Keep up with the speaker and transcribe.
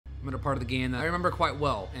I'm in a part of the game that I remember quite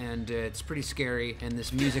well, and it's pretty scary, and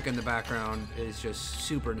this music in the background is just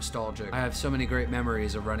super nostalgic. I have so many great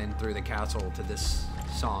memories of running through the castle to this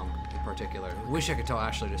song in particular. I wish I could tell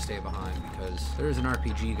Ashley to stay behind, because there's an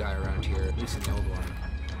RPG guy around here, at least in the old one.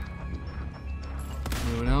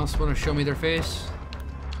 Anyone else want to show me their face?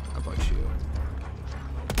 How about you?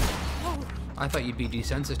 I thought you'd be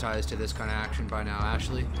desensitized to this kind of action by now,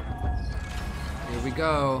 Ashley. Here we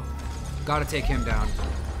go. Gotta take him down.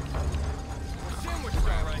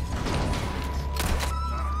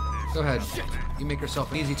 Go ahead. You make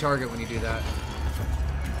yourself an easy target when you do that.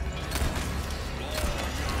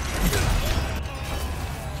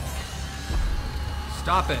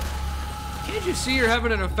 Stop it. Can't you see you're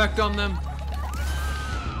having an effect on them?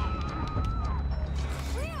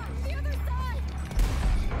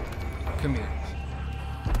 Come here.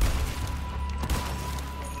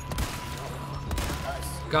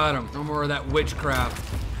 Got him. No more of that witchcraft.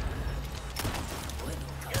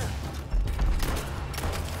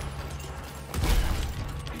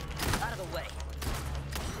 Out of the way.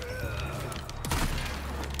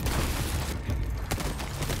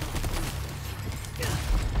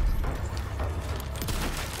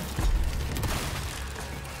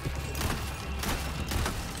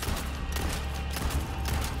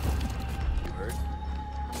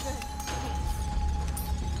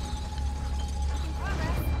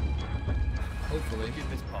 Hopefully.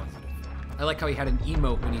 I like how he had an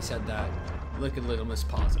emote when he said that. Look at little Miss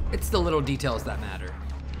Positive. It's the little details that matter.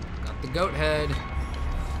 Got the goat head.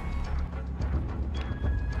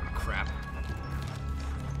 Crap.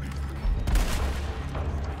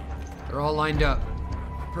 They're all lined up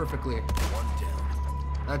perfectly.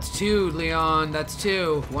 That's 2, Leon. That's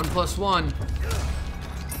 2. 1 plus 1.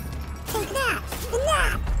 Take that. Enough.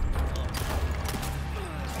 Enough.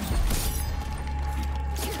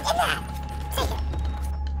 Take it.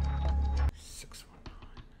 619.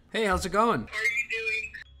 Hey, how's it going? Are